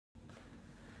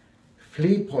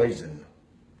Flea poison,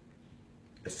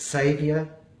 a savior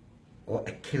or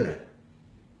a killer?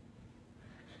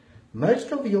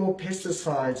 Most of your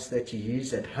pesticides that you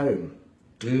use at home,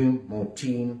 Doom,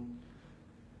 Mortine,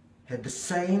 have the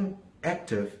same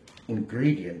active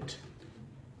ingredient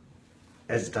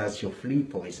as does your flea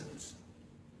poisons.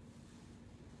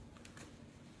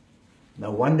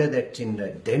 No wonder that in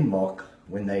Denmark,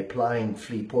 when they're applying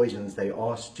flea poisons, they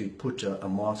asked to put a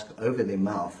mask over their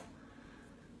mouth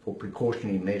for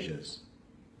precautionary measures.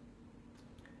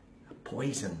 A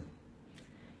poison.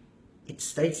 It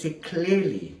states it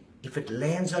clearly, if it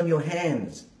lands on your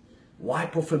hands,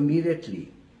 wipe off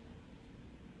immediately.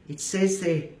 It says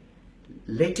there,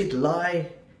 let it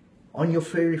lie on your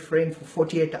furry friend for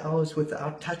 48 hours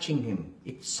without touching him.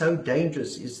 It's so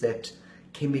dangerous is that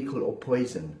chemical or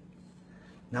poison.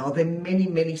 Now there are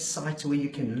many sites where you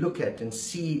can look at and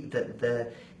see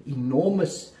the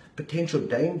enormous potential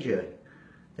danger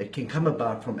that can come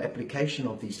about from application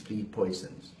of these flea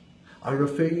poisons. I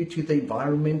refer you to the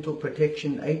Environmental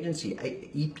Protection Agency,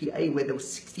 EPA, where there were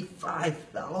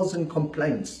 65,000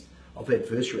 complaints of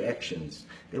adverse reactions.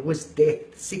 There was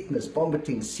death, sickness,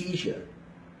 vomiting, seizure.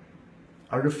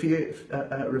 I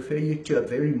refer you to a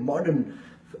very modern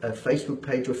Facebook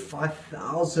page with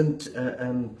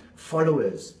 5,000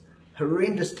 followers,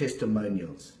 horrendous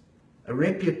testimonials, a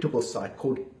reputable site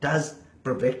called Does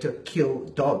Bravecto Kill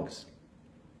Dogs?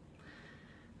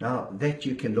 Now that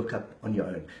you can look up on your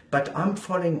own. But I'm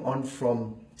following on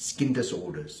from skin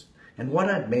disorders. And what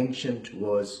I'd mentioned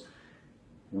was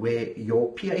where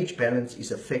your pH balance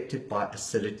is affected by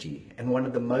acidity. And one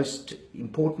of the most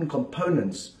important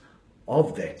components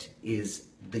of that is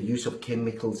the use of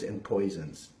chemicals and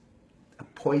poisons. A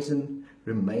poison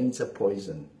remains a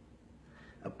poison.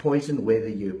 A poison whether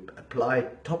you apply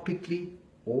it topically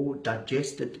or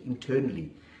digest it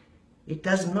internally. It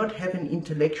does not have an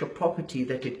intellectual property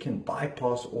that it can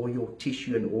bypass all your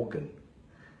tissue and organ.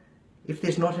 If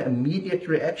there's not an immediate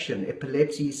reaction,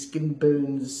 epilepsy, skin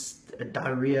burns,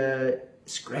 diarrhea,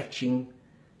 scratching,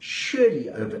 surely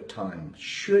over time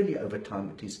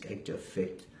it is going to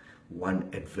affect one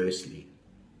adversely.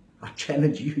 I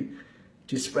challenge you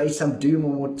to spray some Doom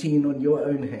or Mortine on your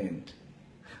own hand.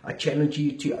 I challenge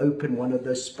you to open one of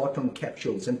those spot-on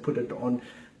capsules and put it on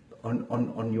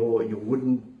your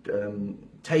wooden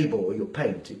table or your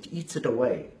paint. It eats it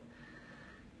away.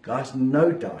 Guys,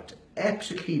 no doubt,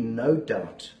 absolutely no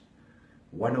doubt,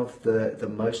 one of the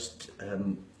most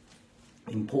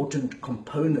important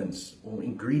components or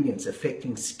ingredients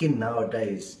affecting skin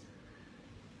nowadays,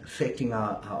 affecting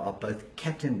our both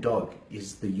cat and dog,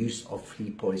 is the use of flea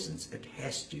poisons. It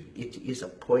has to. It is a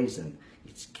poison.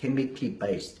 It's chemically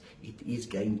based. It is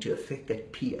going to affect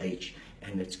that pH,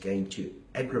 and it's going to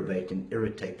aggravate and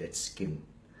irritate that skin.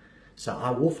 So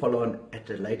I will follow on at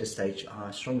a later stage.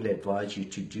 I strongly advise you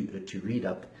to read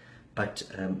up. But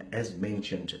as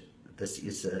mentioned, this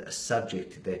is a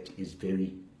subject that is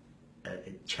very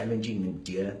challenging and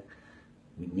dear.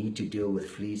 We need to deal with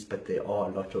fleas, but there are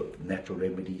a lot of natural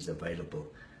remedies available.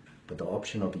 But the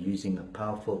option of using a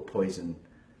powerful poison,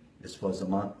 as far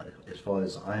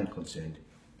as I am concerned,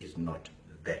 is not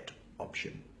that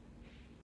option.